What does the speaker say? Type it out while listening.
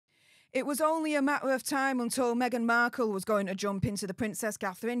It was only a matter of time until Meghan Markle was going to jump into the Princess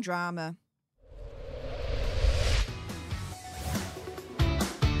Catherine drama.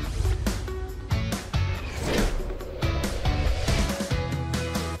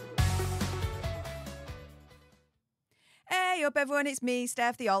 Hey up everyone, it's me,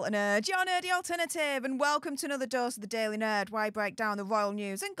 Stef, the Alternate, your nerdy alternative, and welcome to another dose of the Daily Nerd, where I break down the royal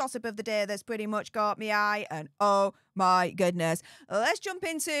news and gossip of the day that's pretty much caught me eye, and oh my goodness. Let's jump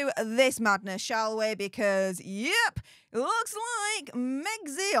into this madness, shall we? Because, yep, it looks like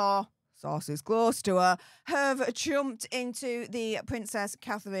Megxie, or sources close to her, have jumped into the Princess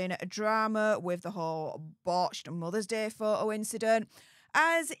Catherine drama with the whole botched Mother's Day photo incident.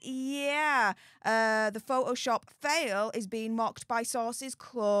 The Photoshop fail is being mocked by sources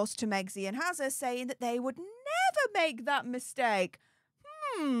close to Megxie and Hazza, saying that they would never make that mistake.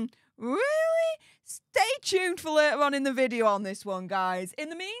 Really? Stay tuned for later on in the video on this one, guys. In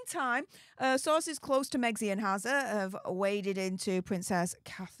the meantime, sources close to Megxie and Hazza have waded into Princess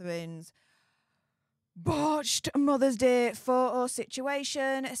Catherine's botched Mother's Day photo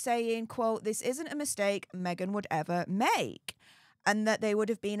situation, saying, quote, "This isn't a mistake Meghan would ever make," and that they would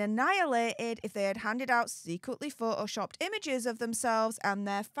have been annihilated if they had handed out secretly photoshopped images of themselves and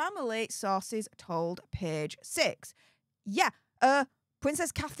their family, sources told Page 6.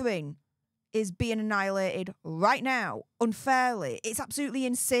 Princess Catherine is being annihilated right now, unfairly. It's absolutely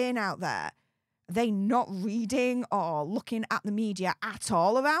insane out there. Are they not reading or looking at the media at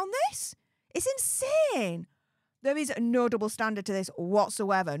all around this? It's insane. There is no double standard to this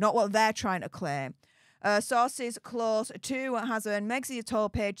whatsoever, not what they're trying to claim. Sources close to Hazza and Megxie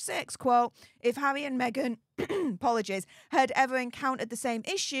told Page 6, quote, "If Harry and Meghan, apologies, had ever encountered the same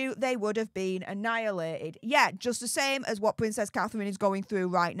issue, they would have been annihilated." Yeah, just the same as what Princess Catherine is going through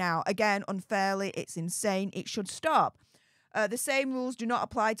right now. Again, unfairly, it's insane. It should stop. The same rules do not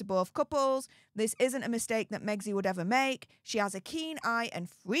apply to both couples. This isn't a mistake that Megxie would ever make. She has a keen eye and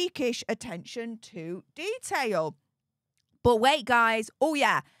freakish attention to detail. But wait, guys. Oh,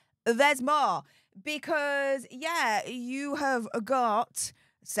 yeah, there's more. Because, you have got,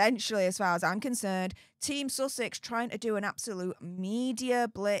 essentially, as far as I'm concerned, Team Sussex trying to do an absolute media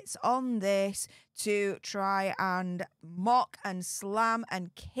blitz on this to try and mock and slam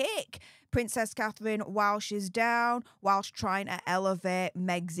and kick Princess Catherine while she's down, whilst trying to elevate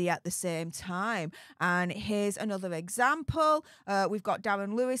Megxie at the same time. And here's another example. We've got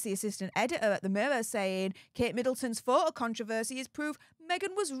Darren Lewis, the assistant editor at The Mirror, saying Kate Middleton's photo controversy is proof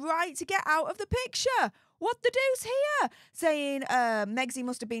Meghan was right to get out of the picture. What the deuce here? Saying Megxie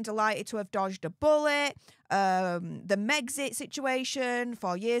must have been delighted to have dodged a bullet. The Megxit situation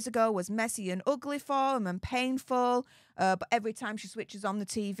 4 years ago was messy and ugly for him and painful. But every time she switches on the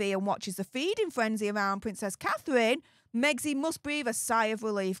TV and watches the feeding frenzy around Princess Catherine, Megxie must breathe a sigh of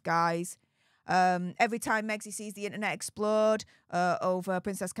relief, guys. Every time Megxie sees the internet explode over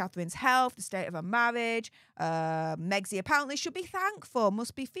Princess Catherine's health, the state of her marriage, Megxie apparently should be thankful,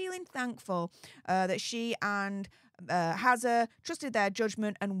 must be feeling thankful that she and Hazza trusted their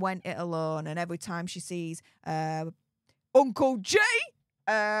judgment and went it alone. And every time she sees Uncle G,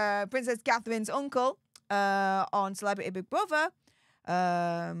 Princess Catherine's uncle, on Celebrity Big Brother,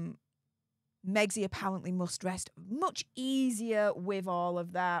 Megxie apparently must rest much easier with all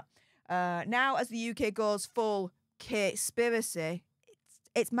of that. Now, as the UK goes full Kate-spiracy,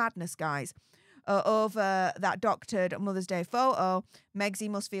 it's madness, guys. Over that doctored Mother's Day photo, Megxie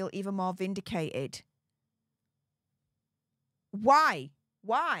must feel even more vindicated. Why?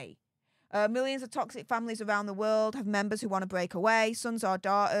 Millions of toxic families around the world have members who want to break away, sons or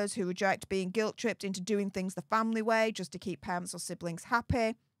daughters who reject being guilt-tripped into doing things the family way just to keep parents or siblings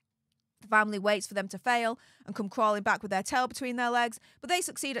happy. The family waits for them to fail and come crawling back with their tail between their legs, but they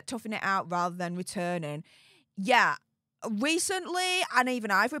succeed at toughing it out rather than returning. Yeah, recently, and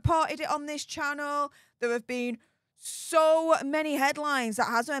even I've reported it on this channel, there have been so many headlines that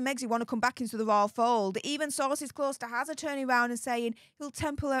Hazza and Megxie want to come back into the royal fold. Even sources close to Hazza turning around and saying he'll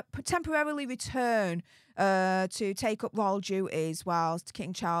temporarily return to take up royal duties whilst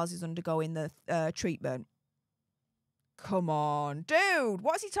King Charles is undergoing the treatment. Come on, dude,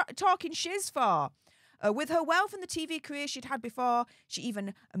 what's he talking shiz for? With her wealth and the TV career she'd had before she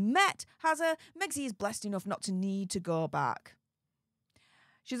even met Hazza, Megxie is blessed enough not to need to go back.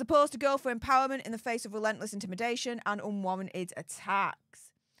 She's opposed to go for empowerment in the face of relentless intimidation and unwarranted attacks.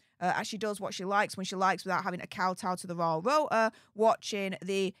 As she does what she likes when she likes without having to kowtow to the royal rota, watching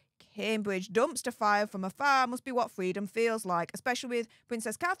the Cambridge dumpster fire from afar must be what freedom feels like, especially with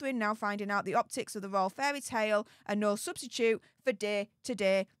Princess Catherine now finding out the optics of the royal fairy tale and no substitute for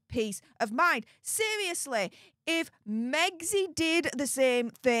day-to-day peace of mind. Seriously, If Megxie did the same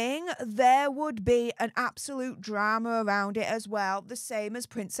thing, there would be an absolute drama around it as well, the same as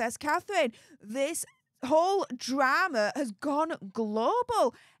Princess Catherine. This whole drama has gone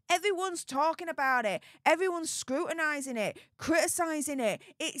global. Everyone's talking about it. Everyone's scrutinizing it, criticizing it.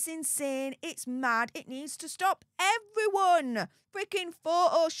 It's insane. It's mad. It needs to stop. Everyone freaking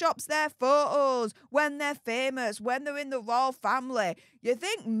photoshops their photos when they're famous, when they're in the royal family. You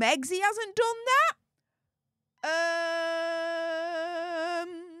think Megxie hasn't done that?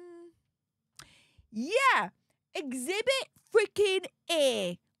 Yeah. Exhibit freaking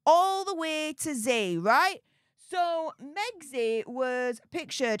A all the way to Z, right? So Megxie was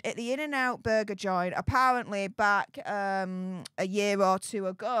pictured at the In-N-Out burger joint apparently back a year or two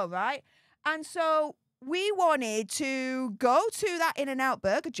ago, right? And so we wanted to go to that In-N-Out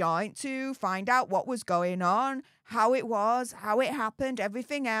burger joint to find out what was going on, how it was, how it happened,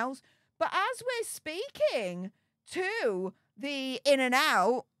 everything else. But as we're speaking to the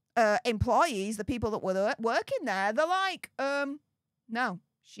In-N-Out employees, the people that were working there, they're like, no,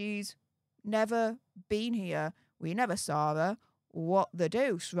 she's never been here. We never saw her. What the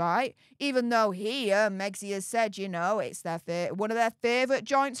deuce, right? Even though here, Megxie has said, you know, it's one of their favourite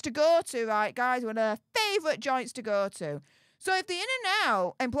joints to go to, right, guys? One of their favourite joints to go to. So if the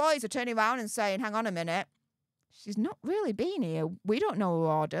In-N-Out employees are turning around and saying, hang on a minute, she's not really been here. We don't know her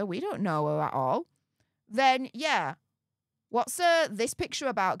order. We don't know her at all. Then, yeah. What's this picture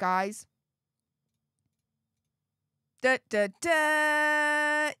about, guys?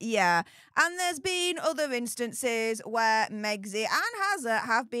 Yeah. And there's been other instances where Megxie and Hazard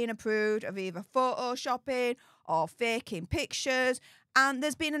have been approved of either photoshopping or faking pictures. And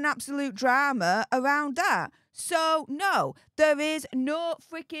there's been an absolute drama around that. So, no, there is no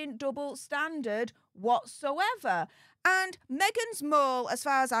freaking double standard whatsoever. And Meghan's mole, as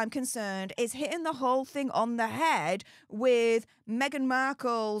far as I'm concerned, is hitting the whole thing on the head with Meghan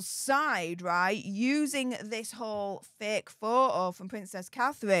Markle's side, right? Using this whole fake photo from Princess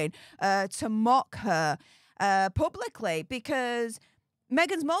Catherine to mock her publicly, because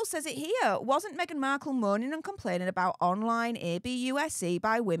Meghan's mole says it here. Wasn't Meghan Markle moaning and complaining about online ABUSC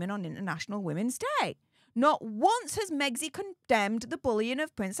by women on International Women's Day? Not once has Megxie condemned the bullying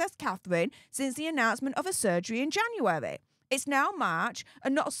of Princess Catherine since the announcement of her surgery in January. It's now March,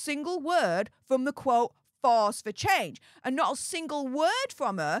 and not a single word from the, quote, force for change, and not a single word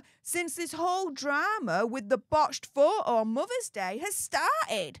from her since this whole drama with the botched photo on Mother's Day has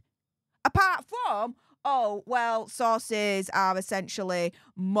started. Apart from, oh, well, sources are essentially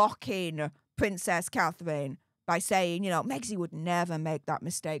mocking Princess Catherine by saying, you know, Megxie would never make that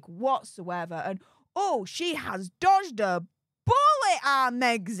mistake whatsoever, and oh, she has dodged a bullet, our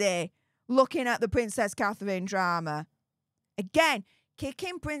Megxie, looking at the Princess Catherine drama. Again,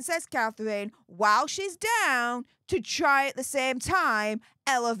 kicking Princess Catherine while she's down to try at the same time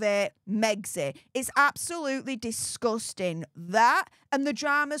elevate Megxie. It's absolutely disgusting. That and the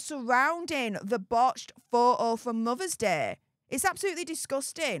drama surrounding the botched photo from Mother's Day. It's absolutely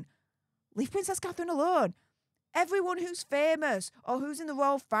disgusting. Leave Princess Catherine alone. Everyone who's famous or who's in the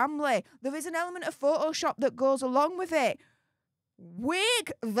royal family, there is an element of Photoshop that goes along with it.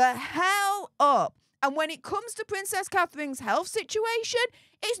 Wig the hell up. And when it comes to Princess Catherine's health situation,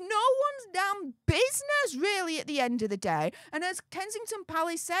 it's no one's damn business, really, at the end of the day. And as Kensington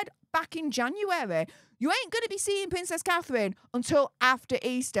Palace said back in January, you ain't going to be seeing Princess Catherine until after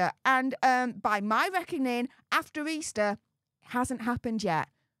Easter. And by my reckoning, after Easter hasn't happened yet.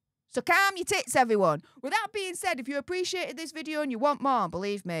 So calm your tits, everyone. With that being said, if you appreciated this video and you want more,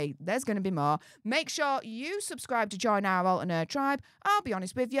 believe me, there's going to be more. Make sure you subscribe to join our alternate tribe. I'll be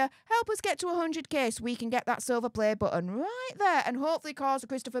honest with you, help us get to 100k so we can get that silver play button right there and hopefully cause a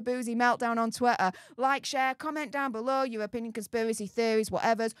Christopher Boozy meltdown on Twitter. Like, share, comment down below your opinion, conspiracy theories,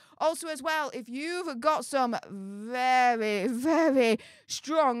 whatevers. Also as well, if you've got some very, very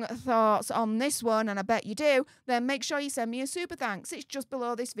strong thoughts on this one, and I bet you do, then make sure you send me a super thanks. It's just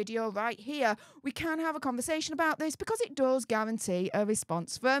below this video right here. We can have a conversation about this because it does guarantee a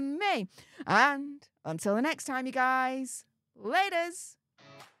response from me. And until the next time, you guys, laters.